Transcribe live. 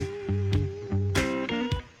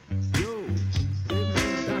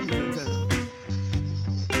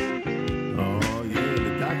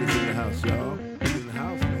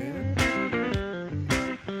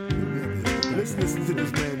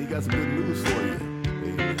you.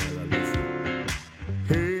 Amen. Listen.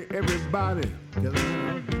 Hey, everybody,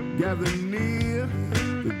 gather near.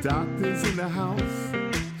 The doctor's in the house,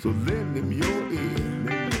 so lend him your ear.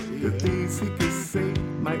 The things he can say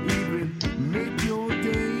might even make your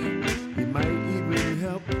day. He might even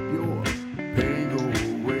help your pain go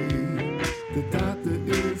away. The doctor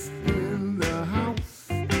is in the house.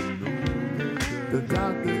 The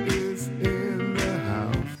doctor is in the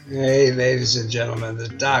house. Hey, ladies and gentlemen, the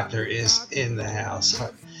doctor is in the house.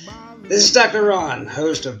 This is Dr. Ron,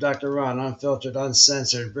 host of Dr. Ron, Unfiltered,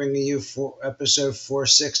 Uncensored, bringing you for episode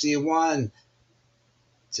 461.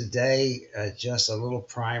 Today, just a little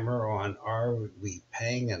primer on are we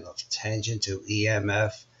paying enough attention to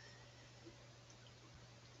EMF?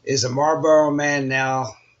 Is the Marlboro man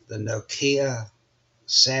now the Nokia,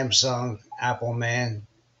 Samsung, Apple man?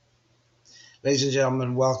 Ladies and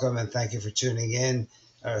gentlemen, welcome and thank you for tuning in.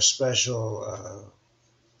 Our special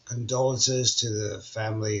condolences to the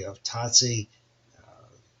family of Tatsi,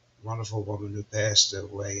 wonderful woman who passed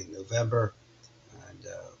away in November, and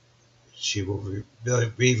she will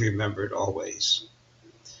be remembered always.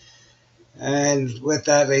 And with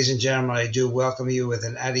that, ladies and gentlemen, I do welcome you with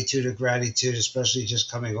an attitude of gratitude, especially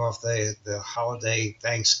just coming off the holiday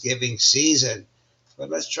Thanksgiving season. But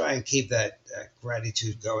let's try and keep that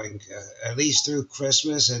gratitude going at least through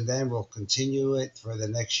Christmas, and then we'll continue it for the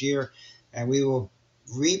next year, and we will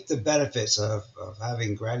reap the benefits of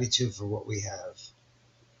having gratitude for what we have.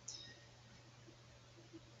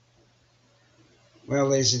 Well,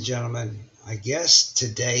 ladies and gentlemen, I guess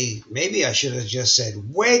today, maybe I should have just said,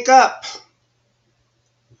 wake up!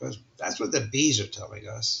 Because that's what the bees are telling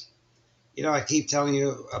us. You know, I keep telling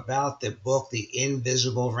you about the book, The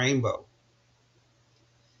Invisible Rainbow.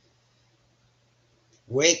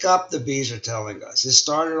 Wake up, the bees are telling us. It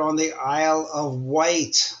started on the Isle of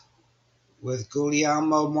Wight with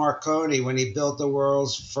Guglielmo Marconi when he built the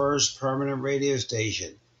world's first permanent radio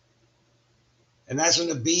station. And that's when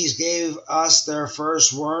the bees gave us their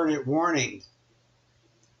first warning.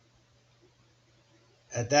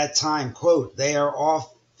 At that time, quote, they are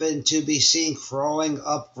often to be seen crawling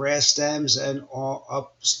up grass stems and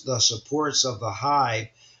up the supports of the hive,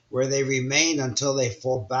 where they remain until they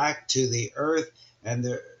fall back to the earth and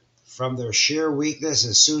from their sheer weakness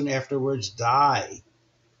and soon afterwards die.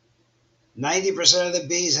 90% of the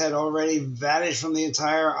bees had already vanished from the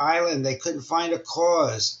entire island. They couldn't find a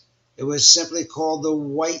cause. It was simply called the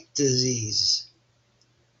white disease.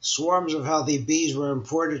 Swarms of healthy bees were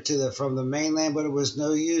imported from the mainland, but it was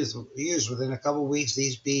no use. Within a couple of weeks,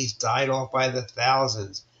 these bees died off by the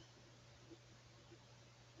thousands.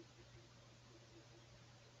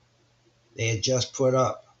 They had just put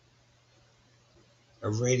up a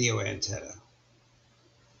radio antenna.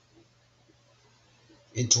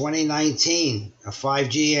 In 2019, a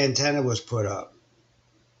 5G antenna was put up.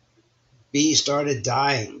 Bees started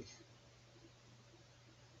dying.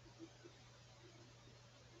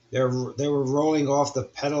 They were rolling off the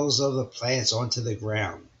petals of the plants onto the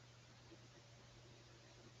ground.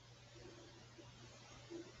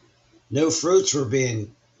 No fruits were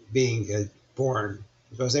being born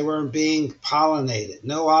because they weren't being pollinated.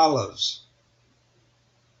 No olives.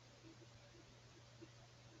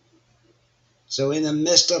 So in the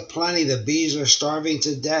midst of plenty, the bees are starving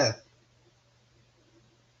to death.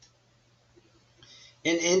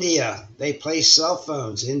 In India, they place cell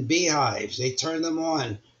phones in beehives. They turn them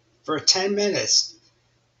on for 10 minutes.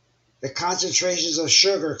 The concentrations of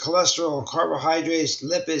sugar, cholesterol, carbohydrates,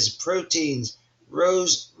 lipids, proteins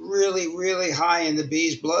rose really, really high in the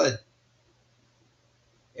bee's blood.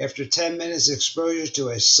 After 10 minutes exposure to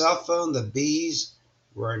a cell phone, the bees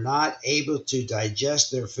were not able to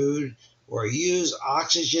digest their food or use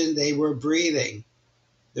oxygen they were breathing.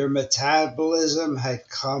 Their metabolism had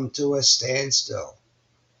come to a standstill.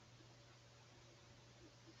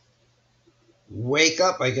 Wake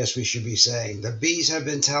up, I guess we should be saying. The bees have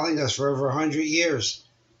been telling us for over 100 years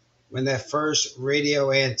when that first radio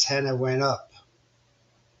antenna went up.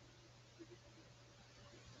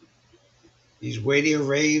 These radio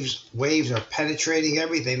waves are penetrating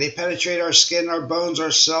everything. They penetrate our skin, our bones,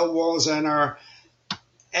 our cell walls, and our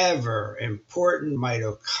ever important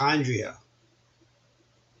mitochondria.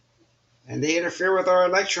 And they interfere with our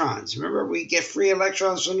electrons. Remember, we get free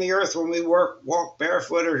electrons from the earth when we walk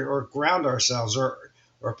barefoot or ground ourselves or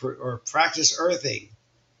practice earthing.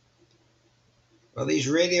 Well, these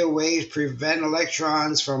radio waves prevent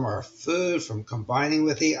electrons from our food from combining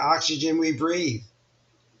with the oxygen we breathe.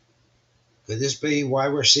 Could this be why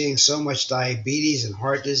we're seeing so much diabetes and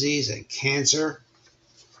heart disease and cancer?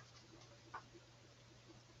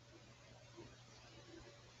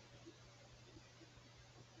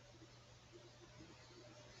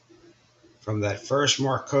 from that first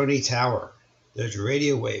Marconi tower, those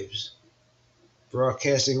radio waves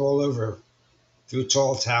broadcasting all over through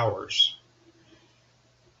tall towers.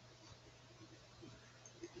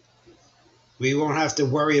 We won't have to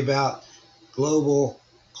worry about global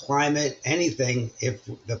climate, anything, if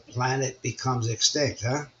the planet becomes extinct,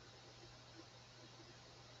 huh?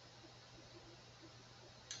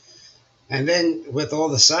 And then with all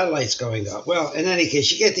the satellites going up, well, in any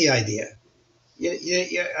case, you get the idea.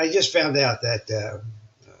 I just found out that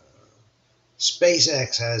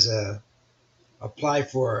SpaceX has applied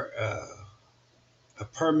for a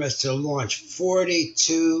permit to launch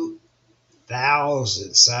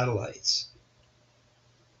 42,000 satellites.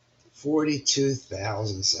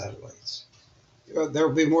 42,000 satellites. There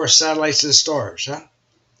will be more satellites than stars, huh?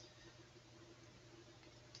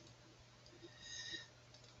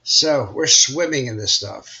 So we're swimming in this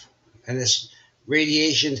stuff, and this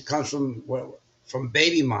radiation comes from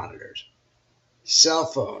baby monitors, cell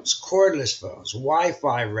phones, cordless phones,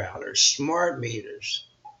 Wi-Fi routers, smart meters,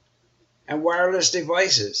 and wireless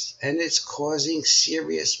devices, and it's causing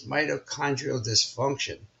serious mitochondrial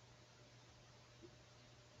dysfunction.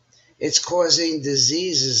 It's causing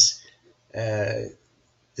diseases.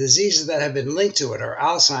 Diseases that have been linked to it are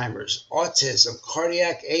Alzheimer's, autism,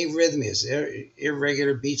 cardiac arrhythmias,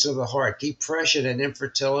 irregular beats of the heart, depression, and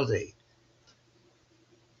infertility.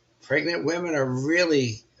 Pregnant women are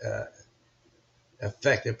really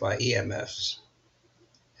affected by EMFs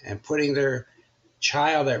and putting their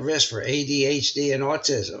child at risk for ADHD and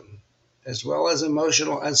autism, as well as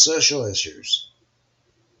emotional and social issues.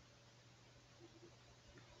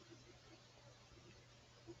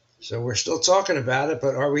 So we're still talking about it,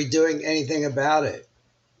 but are we doing anything about it?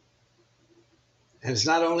 And it's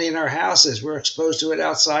not only in our houses, we're exposed to it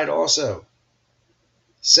outside also.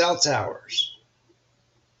 Cell towers,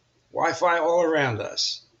 Wi-Fi all around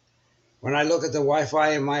us. When I look at the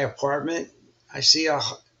Wi-Fi in my apartment, I see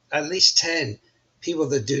at least 10 people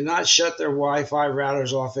that do not shut their Wi-Fi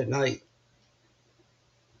routers off at night.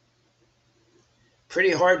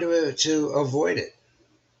 Pretty hard to avoid it.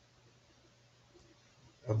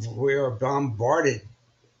 We are bombarded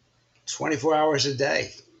 24 hours a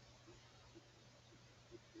day.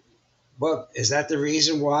 But is that the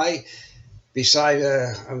reason why?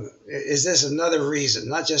 Is this another reason?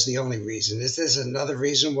 Not just the only reason. Is this another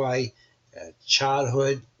reason why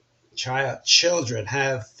children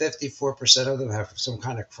have 54% of them have some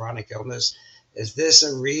kind of chronic illness? Is this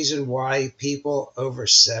a reason why people over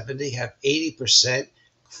 70 have 80%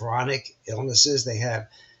 chronic illnesses? They have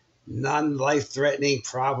non-life-threatening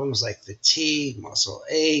problems like fatigue, muscle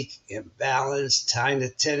ache, imbalance,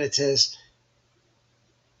 tinnitus.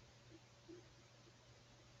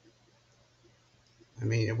 I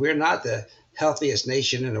mean, we're not the healthiest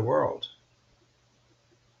nation in the world.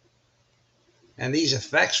 And these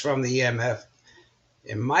effects from the EMF,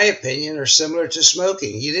 in my opinion, are similar to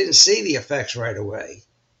smoking. You didn't see the effects right away.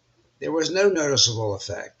 There was no noticeable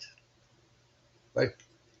effect. But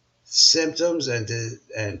symptoms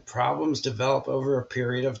and problems develop over a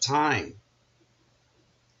period of time.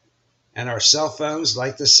 And our cell phones,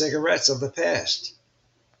 like the cigarettes of the past.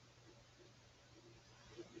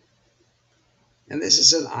 And this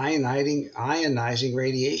is an ionizing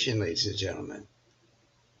radiation, ladies and gentlemen.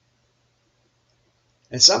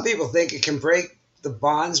 And some people think it can break the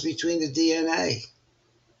bonds between the DNA.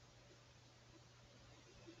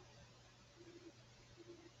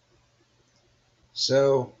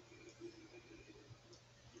 So,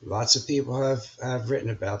 lots of people have written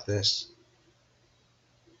about this.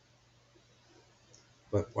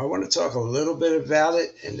 But I want to talk a little bit about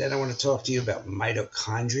it, and then I want to talk to you about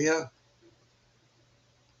mitochondria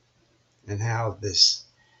and how this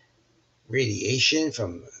radiation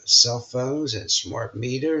from cell phones and smart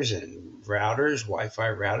meters and routers, Wi-Fi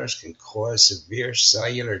routers, can cause severe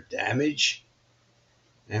cellular damage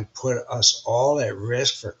and put us all at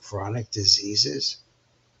risk for chronic diseases.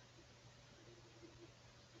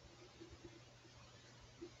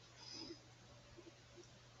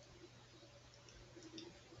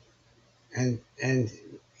 And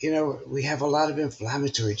we have a lot of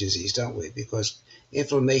inflammatory disease, don't we? Because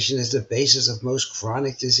inflammation is the basis of most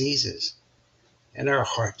chronic diseases. And our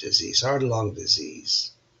heart disease, our lung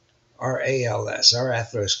disease, our ALS, our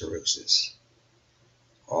atherosclerosis,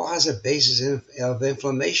 all has a basis of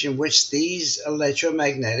inflammation, which these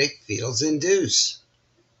electromagnetic fields induce.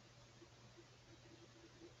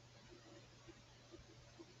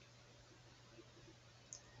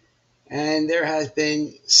 And there has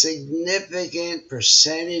been significant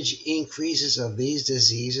percentage increases of these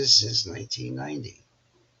diseases since 1990.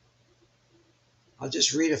 I'll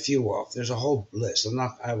just read a few off. There's a whole list.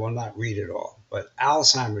 I will not read it all. But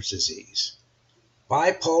Alzheimer's disease,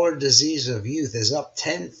 bipolar disease of youth is up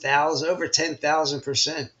 10,000, over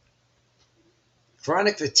 10,000%.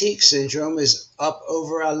 Chronic fatigue syndrome is up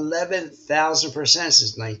over 11,000%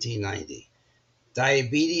 since 1990.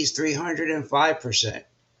 Diabetes, 305%.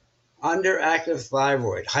 Underactive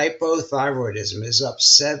thyroid, hypothyroidism is up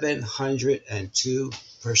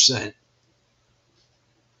 702%.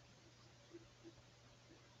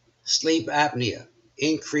 Sleep apnea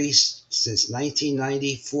increased since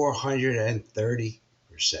 1990, 430%.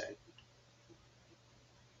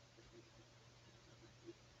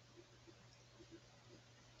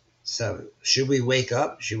 So, should we wake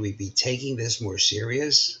up? Should we be taking this more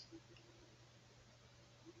serious?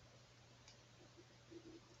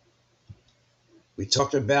 We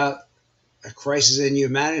talked about a crisis in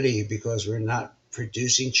humanity because we're not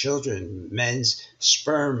producing children. Men's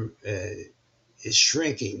sperm is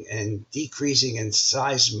shrinking and decreasing in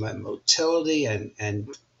size, motility,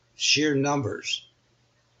 and sheer numbers.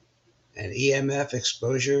 And EMF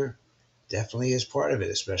exposure definitely is part of it,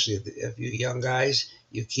 especially if you young guys,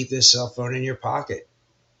 you keep this cell phone in your pocket,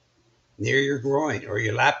 near your groin, or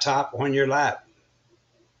your laptop on your lap.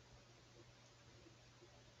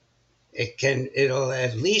 It'll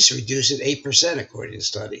at least reduce it 8% according to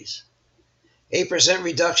studies. 8%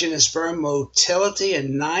 reduction in sperm motility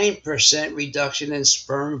and 9% reduction in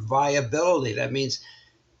sperm viability. That means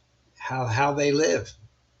how they live.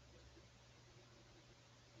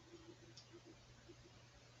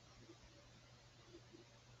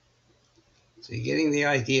 So you're getting the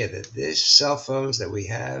idea that these cell phones that we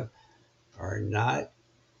have are not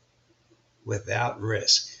without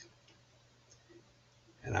risk.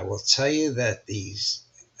 And I will tell you that these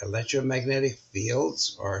electromagnetic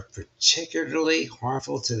fields are particularly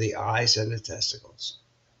harmful to the eyes and the testicles.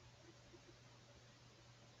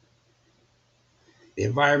 The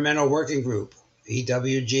Environmental Working Group,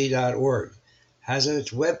 EWG.org, has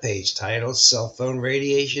its webpage titled Cell Phone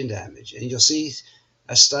Radiation Damage. And you'll see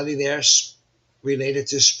a study there related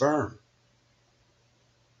to sperm.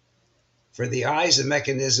 For the eyes, the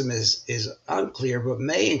mechanism is unclear, but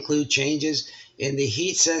may include changes in the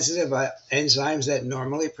heat-sensitive enzymes that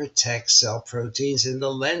normally protect cell proteins in the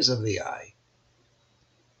lens of the eye.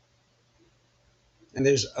 And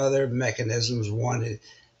there's other mechanisms. One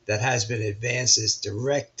that has been advanced is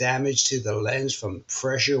direct damage to the lens from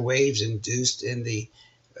pressure waves induced in the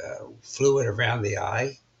fluid around the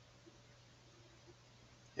eye.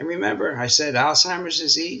 And remember, I said Alzheimer's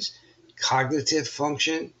disease, cognitive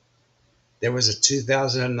function. There was a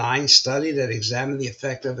 2009 study that examined the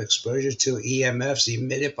effect of exposure to EMFs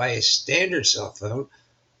emitted by a standard cell phone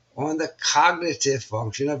on the cognitive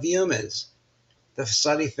function of humans. The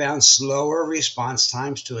study found slower response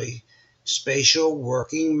times to a spatial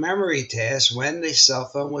working memory task when the cell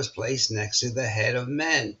phone was placed next to the head of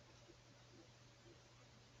men.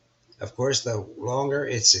 Of course, the longer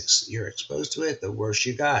you're exposed to it, the worse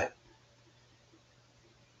you got.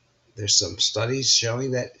 There's some studies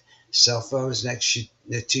showing that cell phones next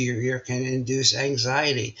to your ear can induce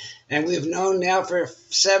anxiety. And we've known now for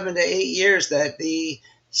 7 to 8 years that the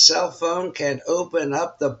cell phone can open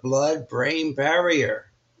up the blood-brain barrier.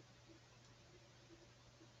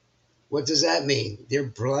 What does that mean?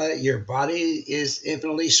 Your body is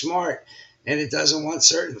infinitely smart, and it doesn't want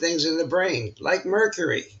certain things in the brain, like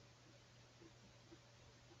mercury,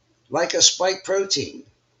 like a spike protein.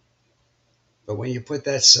 But when you put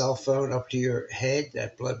that cell phone up to your head,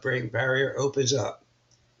 that blood-brain barrier opens up.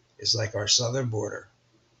 It's like our southern border.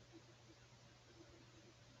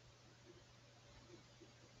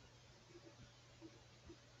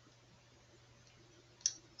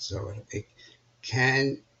 So it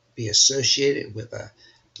can be associated with a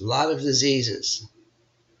lot of diseases.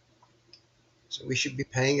 So we should be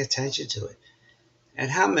paying attention to it. And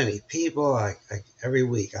how many people, every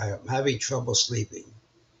week, I'm having trouble sleeping.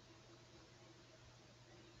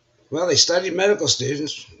 Well, they studied medical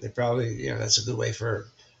students. They probably, that's a good way for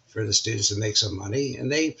the students to make some money. And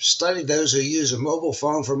they studied those who use a mobile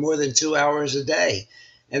phone for more than 2 hours a day.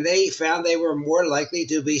 And they found they were more likely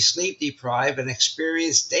to be sleep deprived and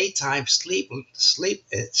experience daytime sleepiness,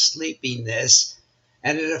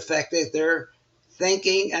 and it affected their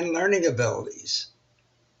thinking and learning abilities.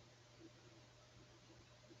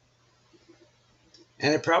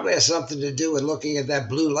 And it probably has something to do with looking at that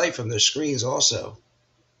blue light from the screens also,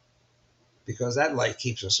 because that light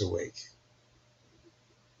keeps us awake.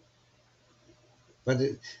 But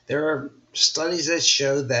there are studies that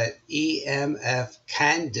show that EMF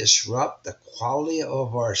can disrupt the quality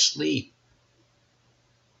of our sleep.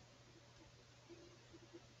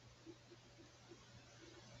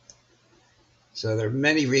 So there are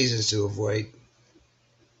many reasons to avoid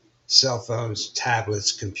cell phones,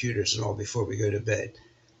 tablets, computers, and all before we go to bed.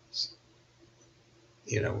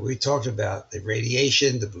 We talked about the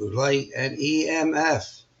radiation, the blue light, and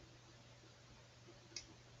EMF.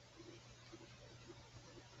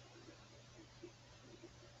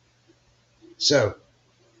 So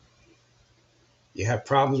you have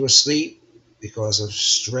problems with sleep because of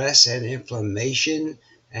stress and inflammation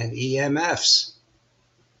and EMFs.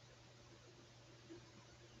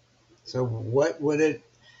 So what would it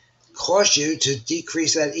cost you to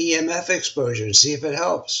decrease that EMF exposure and see if it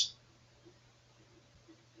helps?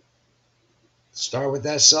 Start with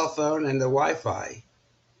that cell phone and the Wi-Fi.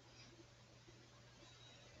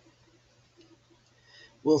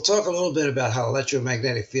 We'll talk a little bit about how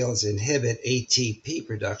electromagnetic fields inhibit ATP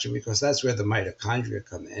production because that's where the mitochondria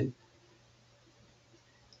come in.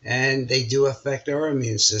 And they do affect our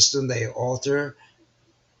immune system. They alter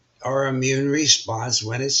our immune response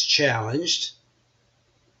when it's challenged.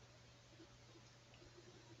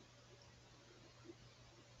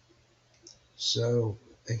 So,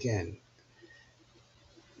 again,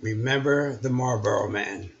 remember the Marlboro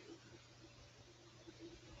Man.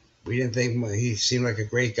 We didn't think he seemed like a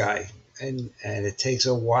great guy. And it takes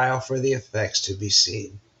a while for the effects to be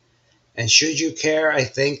seen. And should you care, I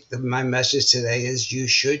think my message today is you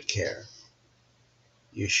should care.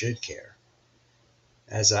 You should care.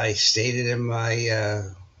 As I stated in my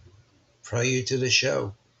prelude to the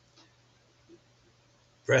show,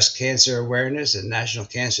 Breast Cancer Awareness and National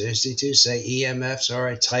Cancer Institute say EMFs are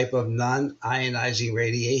a type of non-ionizing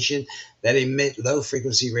radiation that emit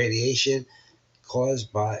low-frequency radiation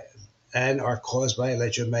are caused by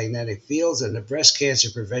electromagnetic fields. And the Breast Cancer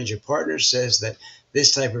Prevention Partner says that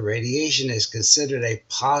this type of radiation is considered a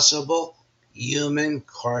possible human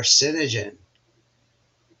carcinogen,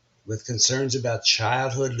 with concerns about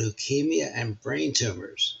childhood leukemia and brain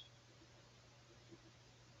tumors.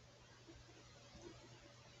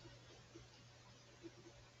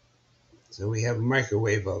 So we have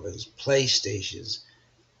microwave ovens, PlayStations,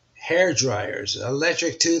 hair dryers,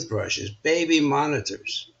 electric toothbrushes, baby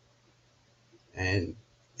monitors, and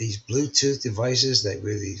these Bluetooth devices that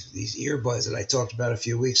were these earbuds that I talked about a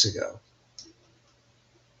few weeks ago.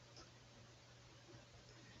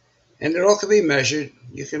 And it all can be measured.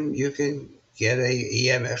 You can get a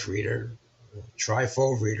EMF reader, a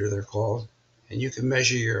trifold reader they're called, and you can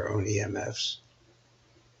measure your own EMFs.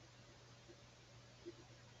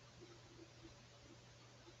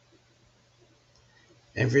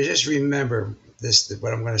 And if you just remember this,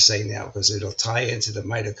 what I'm going to say now, because it'll tie into the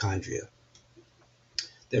mitochondria.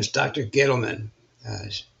 There's Dr. Gittleman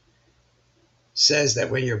says that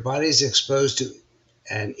when your body is exposed to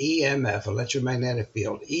an EMF, electromagnetic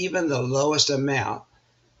field, even the lowest amount,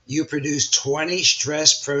 you produce 20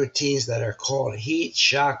 stress proteins that are called heat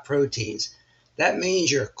shock proteins. That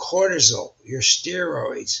means your cortisol, your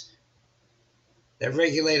steroids that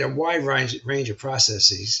regulate a wide range of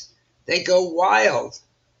processes, they go wild.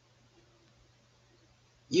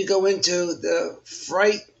 You go into the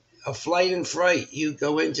flight and fright. You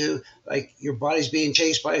go into like your body's being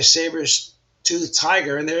chased by a saber-toothed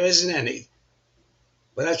tiger and there isn't any.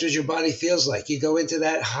 But that's what your body feels like. You go into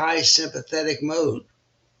that high sympathetic mode.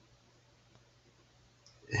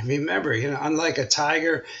 And remember, unlike a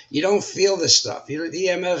tiger, you don't feel this stuff. The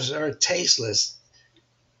EMFs are tasteless.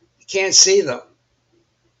 You can't see them.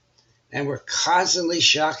 And we're constantly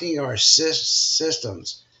shocking our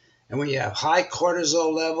systems. And when you have high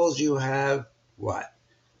cortisol levels, you have what?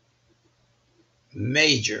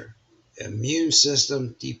 Major immune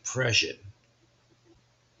system depression.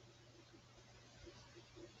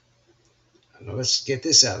 Now let's get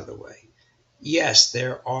this out of the way. Yes,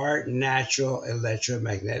 there are natural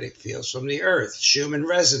electromagnetic fields from the Earth, Schumann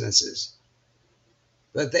resonances,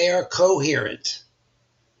 but they are coherent.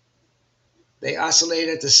 They oscillate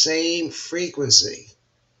at the same frequency,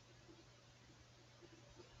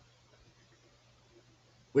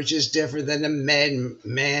 which is different than the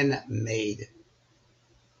man-made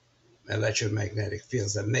electromagnetic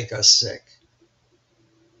fields that make us sick.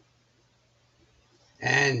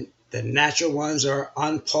 And the natural ones are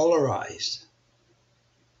unpolarized,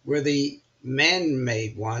 where the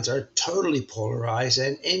man-made ones are totally polarized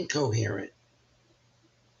and incoherent.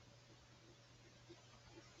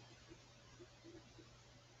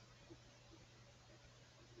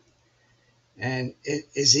 And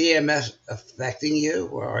is EMF affecting you,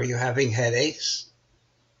 or are you having headaches?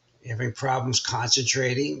 Are you having problems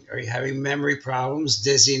concentrating? Are you having memory problems,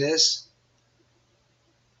 dizziness,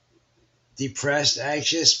 depressed,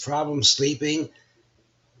 anxious, problems sleeping,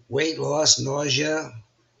 weight loss, nausea,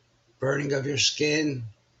 burning of your skin?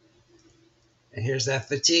 And here's that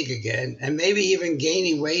fatigue again. And maybe even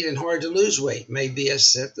gaining weight and hard to lose weight may be a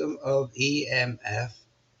symptom of EMF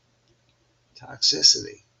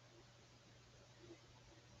toxicity.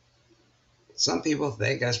 Some people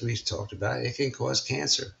think, as we've talked about, it can cause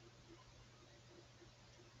cancer.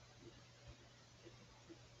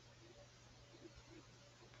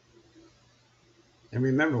 And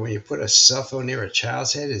remember, when you put a cell phone near a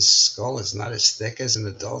child's head, his skull is not as thick as an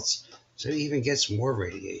adult's, so he even gets more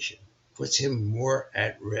radiation, puts him more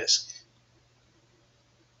at risk.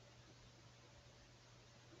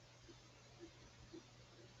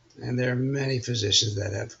 And there are many physicians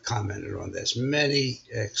that have commented on this, many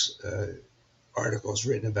articles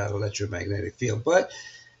written about electromagnetic field. But,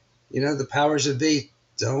 the powers that be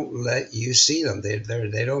don't let you see them. They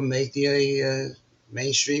don't make the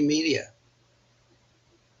mainstream media.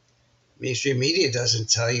 Mainstream media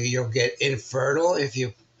doesn't tell you you'll get infertile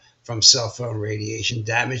from cell phone radiation,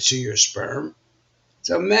 damage to your sperm.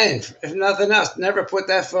 So men, if nothing else, never put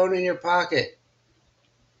that phone in your pocket.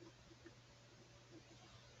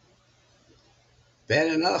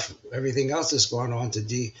 Bad enough, everything else is going on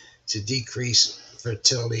to decrease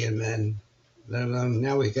fertility in men. Let alone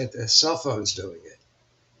now we got the cell phones doing it.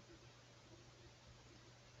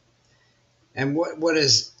 And what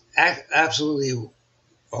is absolutely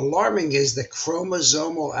alarming is the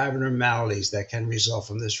chromosomal abnormalities that can result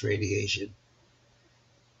from this radiation.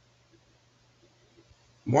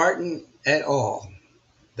 Martin et al.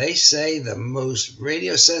 They say the most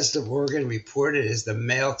radiosensitive organ reported is the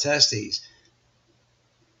male testes.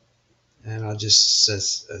 And I'll just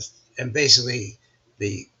and basically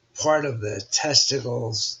the part of the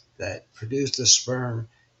testicles that produce the sperm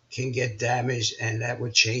can get damaged, and that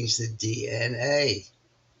would change the DNA.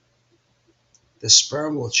 The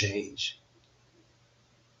sperm will change.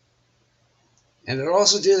 And it'll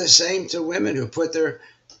also do the same to women who put their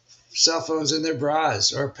cell phones in their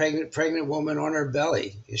bras, or a pregnant woman on her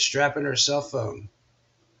belly is strapping her cell phone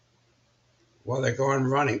while they're going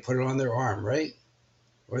running, put it on their arm, right?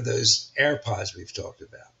 Or those AirPods we've talked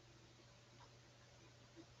about.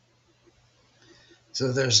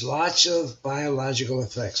 So there's lots of biological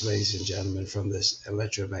effects, ladies and gentlemen, from this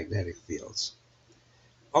electromagnetic fields.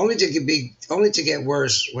 Only to get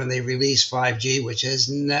worse when they release 5G, which has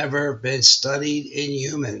never been studied in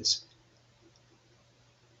humans.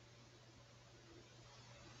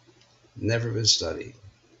 Never been studied.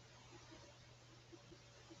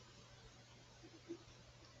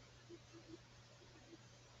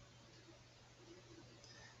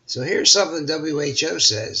 So here's something WHO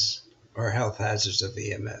says are health hazards of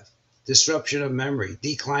EMF. Disruption of memory,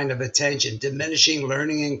 decline of attention, diminishing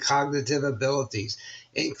learning and cognitive abilities,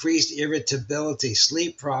 increased irritability,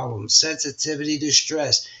 sleep problems, sensitivity to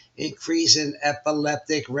stress, increase in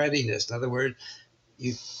epileptic readiness. In other words,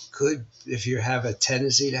 you could, if you have a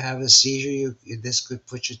tendency to have a seizure, this could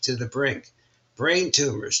put you to the brink. Brain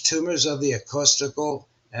tumors, tumors of the acoustical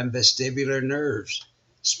and vestibular nerves,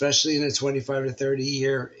 especially in the 25 to 30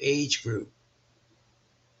 year age group.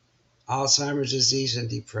 Alzheimer's disease and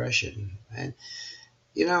depression. And,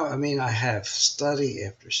 I have study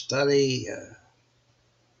after study,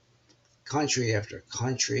 country after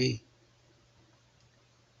country.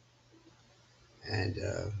 And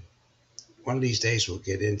one of these days we'll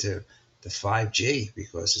get into the 5G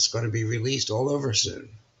because it's going to be released all over soon.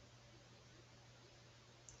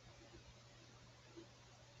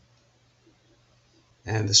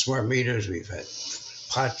 And the smart meters, we've had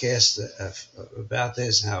podcasts about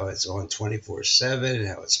this, how it's on 24/7 and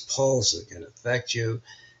how it's pulse and can affect you.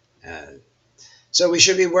 So we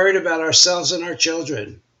should be worried about ourselves and our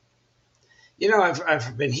children.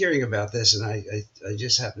 I've been hearing about this, and I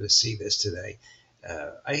just happened to see this today.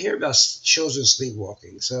 I hear about children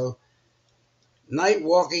sleepwalking. So night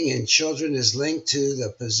walking in children is linked to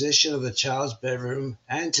the position of the child's bedroom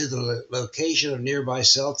and to the location of nearby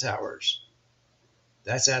cell towers.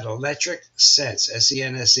 That's at electricsense,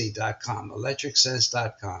 SENSE.com,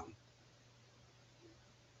 electricsense.com.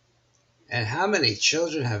 And how many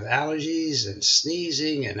children have allergies and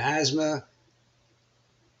sneezing and asthma?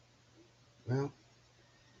 Well,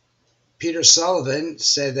 Peter Sullivan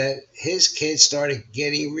said that his kids started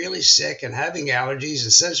getting really sick and having allergies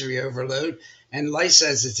and sensory overload and light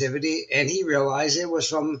sensitivity, and he realized it was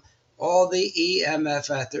from all the EMF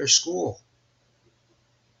at their school.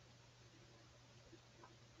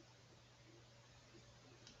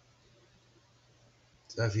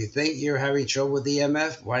 So if you think you're having trouble with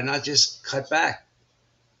EMF, why not just cut back?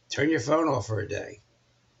 Turn your phone off for a day.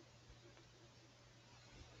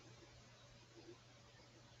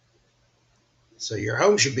 So your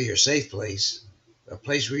home should be your safe place, a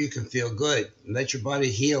place where you can feel good and let your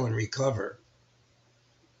body heal and recover.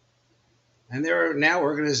 And there are now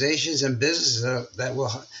organizations and businesses that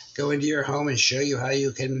will go into your home and show you how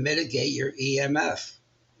you can mitigate your EMF.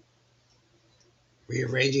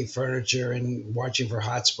 Rearranging furniture and watching for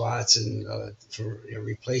hot spots and for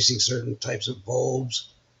replacing certain types of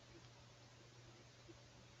bulbs.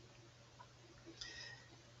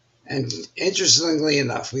 And interestingly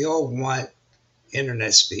enough, we all want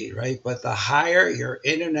internet speed, right? But the higher your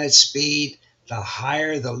internet speed, the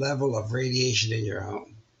higher the level of radiation in your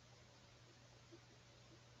home.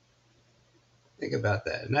 Think about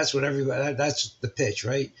that. And that's what that's the pitch,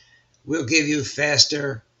 right? We'll give you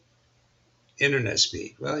faster internet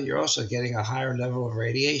speed. Well, you're also getting a higher level of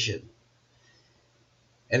radiation.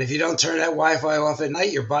 And if you don't turn that Wi-Fi off at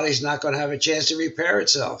night, your body's not going to have a chance to repair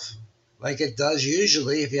itself like it does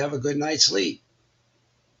usually if you have a good night's sleep.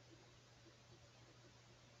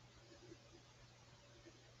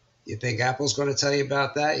 You think Apple's going to tell you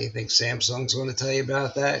about that? You think Samsung's going to tell you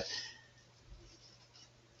about that?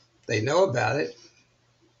 They know about it.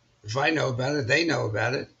 If I know about it, they know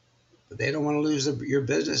about it. But they don't want to lose your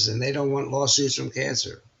business, and they don't want lawsuits from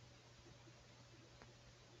cancer.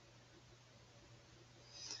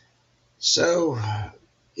 So,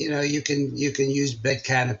 you can use bed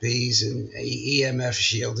canopies and EMF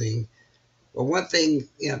shielding. But one thing,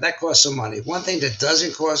 that costs some money. One thing that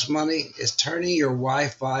doesn't cost money is turning your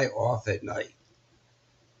Wi-Fi off at night.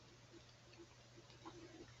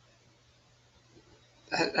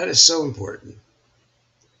 That is so important.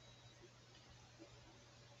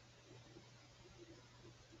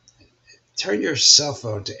 Turn your cell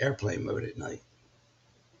phone to airplane mode at night.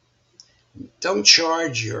 Don't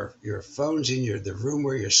charge your phones in the room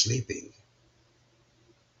where you're sleeping.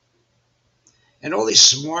 And all these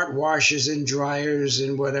smart washers and dryers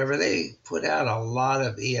and whatever, they put out a lot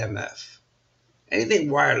of EMF. Anything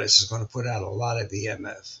wireless is going to put out a lot of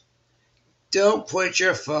EMF. Don't put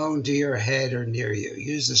your phone to your head or near you.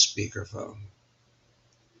 Use the speakerphone.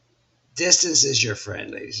 Distance is your friend,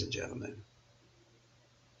 ladies and gentlemen.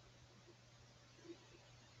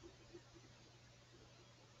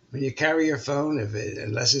 When you carry your phone,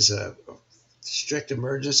 unless it's a strict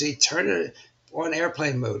emergency, turn it on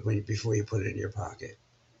airplane mode before you put it in your pocket.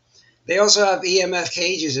 They also have EMF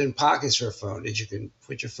cages in pockets for a phone that you can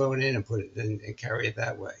put your phone in and put it in and carry it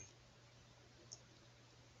that way.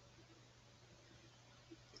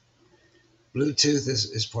 Bluetooth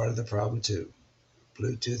is part of the problem too.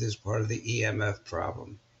 Bluetooth is part of the EMF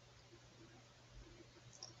problem.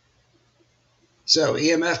 So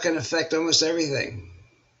EMF can affect almost everything.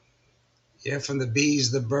 From the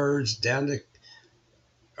bees, the birds, down to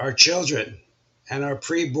our children and our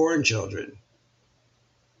preborn children.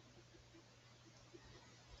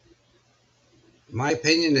 My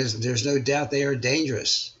opinion is there's no doubt they are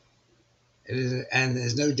dangerous. And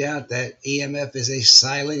there's no doubt that EMF is a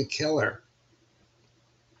silent killer.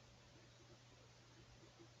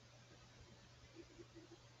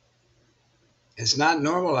 It's not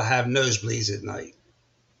normal to have nosebleeds at night.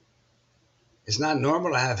 It's not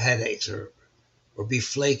normal to have headaches or be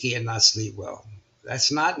flaky and not sleep well.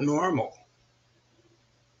 That's not normal.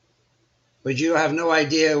 But you have no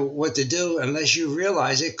idea what to do unless you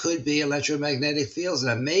realize it could be electromagnetic fields.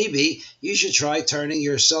 And maybe you should try turning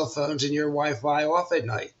your cell phones and your Wi-Fi off at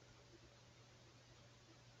night.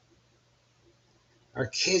 Our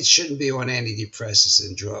kids shouldn't be on antidepressants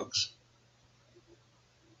and drugs.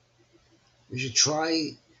 We should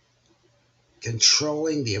try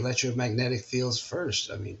controlling the electromagnetic fields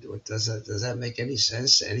first. I mean, does that make any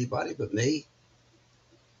sense to anybody but me?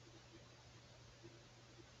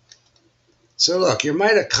 So look, your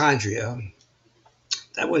mitochondria,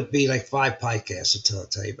 that would be like 5 podcasts to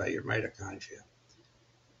tell you about your mitochondria.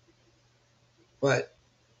 But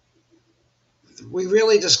we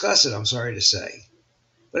really discuss it, I'm sorry to say.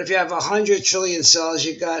 But if you have 100 trillion cells,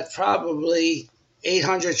 you got probably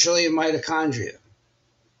 800 trillion mitochondria.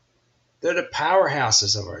 They're the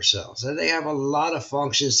powerhouses of our cells, and they have a lot of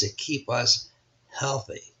functions to keep us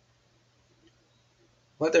healthy.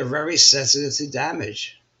 But they're very sensitive to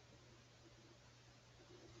damage.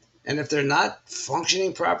 And if they're not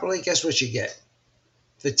functioning properly, guess what you get?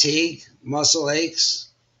 Fatigue, muscle aches,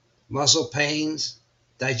 muscle pains,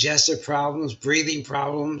 digestive problems, breathing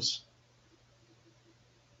problems.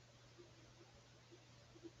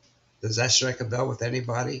 Does that strike a bell with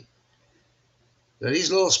anybody? Now,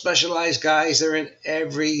 these little specialized guys, they're in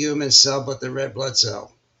every human cell but the red blood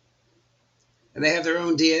cell. And they have their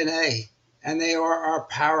own DNA. And they are our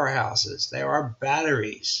powerhouses. They are our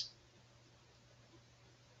batteries.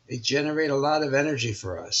 They generate a lot of energy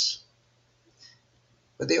for us.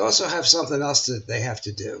 But they also have something else that they have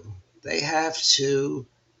to do. They have to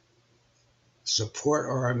support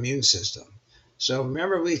our immune system. So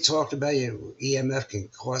remember we talked about EMF can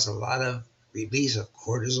cause a lot of release of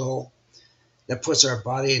cortisol that puts our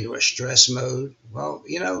body into a stress mode. Well,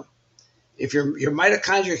 if your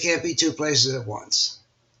mitochondria can't be two places at once,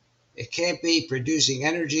 it can't be producing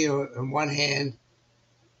energy on one hand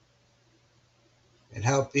and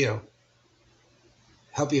help you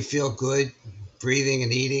feel good, breathing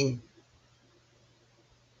and eating,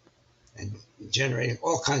 and generating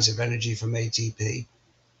all kinds of energy from ATP,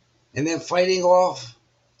 and then fighting off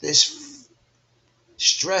this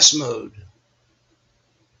stress mode.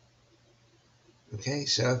 Okay,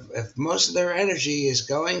 so if most of their energy is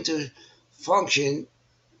going to function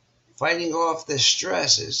fighting off the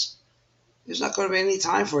stresses, there's not going to be any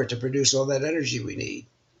time for it to produce all that energy we need.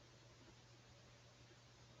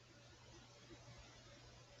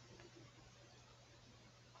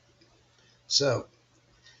 So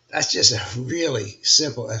that's just a really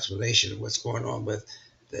simple explanation of what's going on with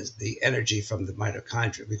the energy from the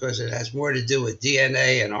mitochondria, because it has more to do with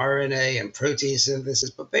DNA and RNA and protein synthesis.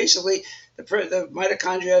 But basically, the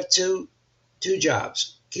mitochondria have two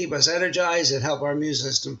jobs: keep us energized and help our immune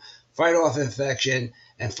system fight off infection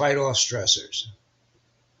and fight off stressors.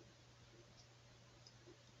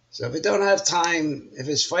 So if it don't have time, if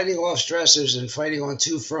it's fighting off stressors and fighting on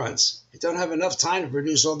two fronts, it don't have enough time to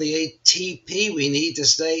produce all the ATP we need to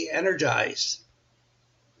stay energized.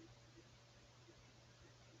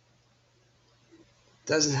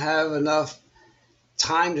 Doesn't have enough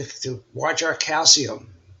time to watch our calcium.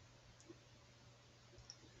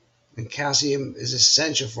 And calcium is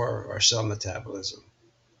essential for our cell metabolism.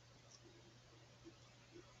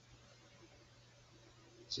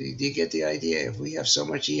 So you get the idea. If we have so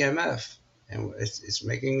much EMF, and it's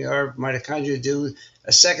making our mitochondria do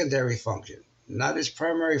a secondary function, not its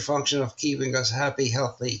primary function of keeping us happy,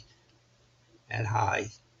 healthy, and high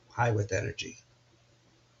with energy.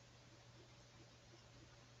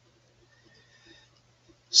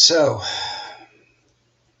 So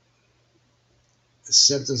the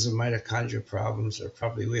symptoms of mitochondrial problems are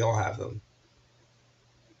probably, we all have them,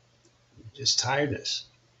 just tiredness,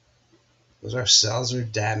 because our cells are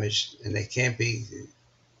damaged and they can't be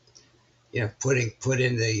put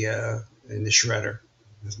in the shredder.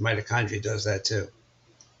 The mitochondria does that too.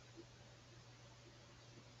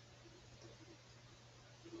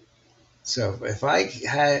 So if I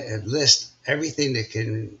had list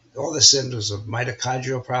everything all the symptoms of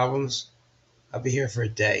mitochondrial problems, I'll be here for a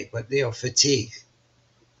day. But fatigue,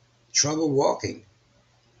 trouble walking,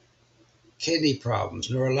 kidney problems,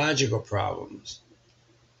 neurological problems,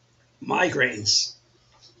 migraines,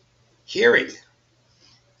 hearing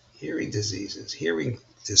diseases, hearing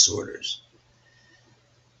disorders.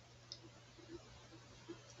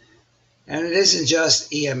 And it isn't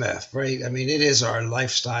just EMF, right? I mean, it is our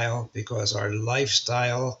lifestyle, because our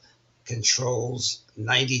lifestyle controls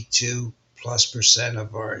 92+%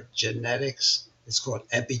 of our genetics. It's called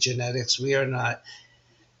epigenetics. We are not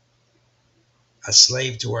a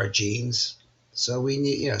slave to our genes. So we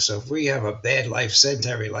need, so if we have a bad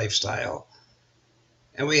sedentary lifestyle,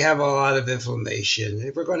 and we have a lot of inflammation,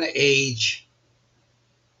 if we're going to age,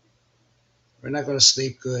 we're not going to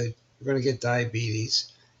sleep good, we're going to get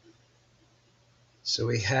diabetes. So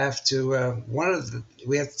we have to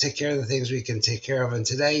we have to take care of the things we can take care of. And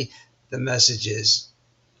today, the message is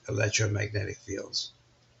electromagnetic fields.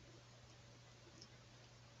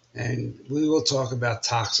 And we will talk about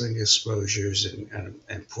toxic exposures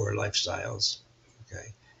and poor lifestyles,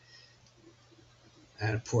 okay,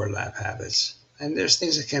 and poor lab habits. And there's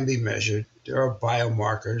things that can be measured. There are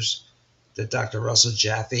biomarkers that Dr. Russell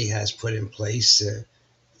Jaffe has put in place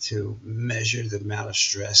to measure the amount of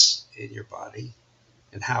stress in your body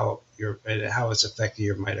and how it's affecting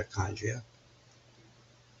your mitochondria.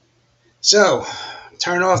 So,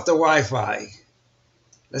 turn off the Wi-Fi.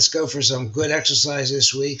 Let's go for some good exercise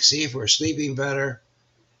this week. See if we're sleeping better,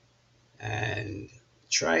 and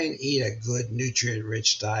try and eat a good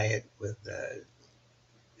nutrient-rich diet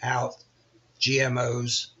without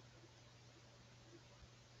GMOs.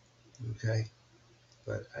 Okay,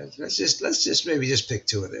 but let's just maybe just pick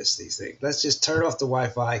two of these things. Let's just turn off the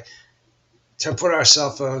Wi-Fi. To put our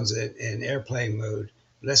cell phones in airplane mode.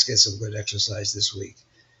 Let's get some good exercise this week,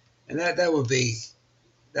 and that would be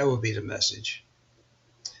the message.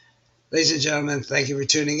 Ladies and gentlemen, thank you for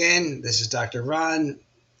tuning in. This is Dr. Ron.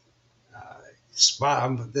 This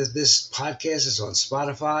podcast is on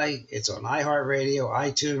Spotify. It's on iHeartRadio,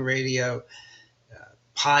 iTunes Radio,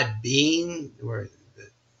 Podbean,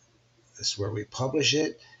 that's where we publish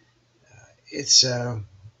it. It's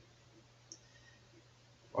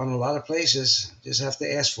on a lot of places. Just have to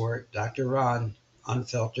ask for it. Dr. Ron,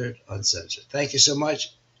 unfiltered, uncensored. Thank you so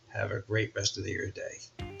much. Have a great rest of your day.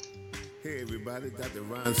 Hey everybody, Dr.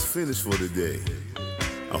 Ron's finished for today.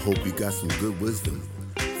 I hope you got some good wisdom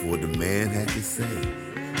for what the man had to say.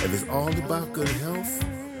 If it's all about good health,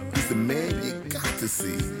 he's the man you got to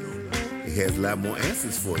see. He has a lot more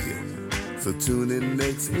answers for you. So tune in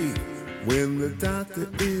next week when the doctor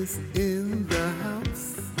is in the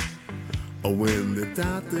house. Or when the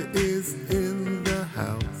doctor is in the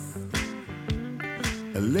house.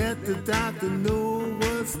 And let the doctor know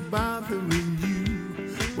what's bothering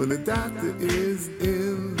you. When the doctor is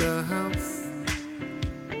in the house.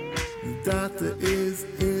 The doctor is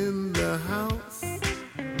in the house.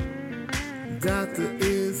 Doctor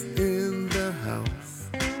is in the house.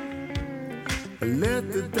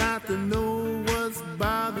 Let the doctor know what's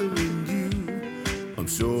bothering you. I'm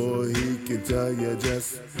sure he can tell you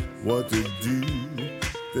just what to do.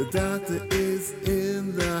 The doctor is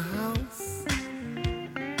in the house.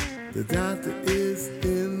 The doctor is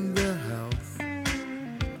in the house.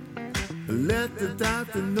 Let the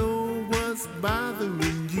doctor know what's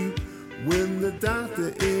bothering you. When the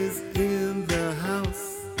doctor is in the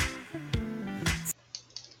house.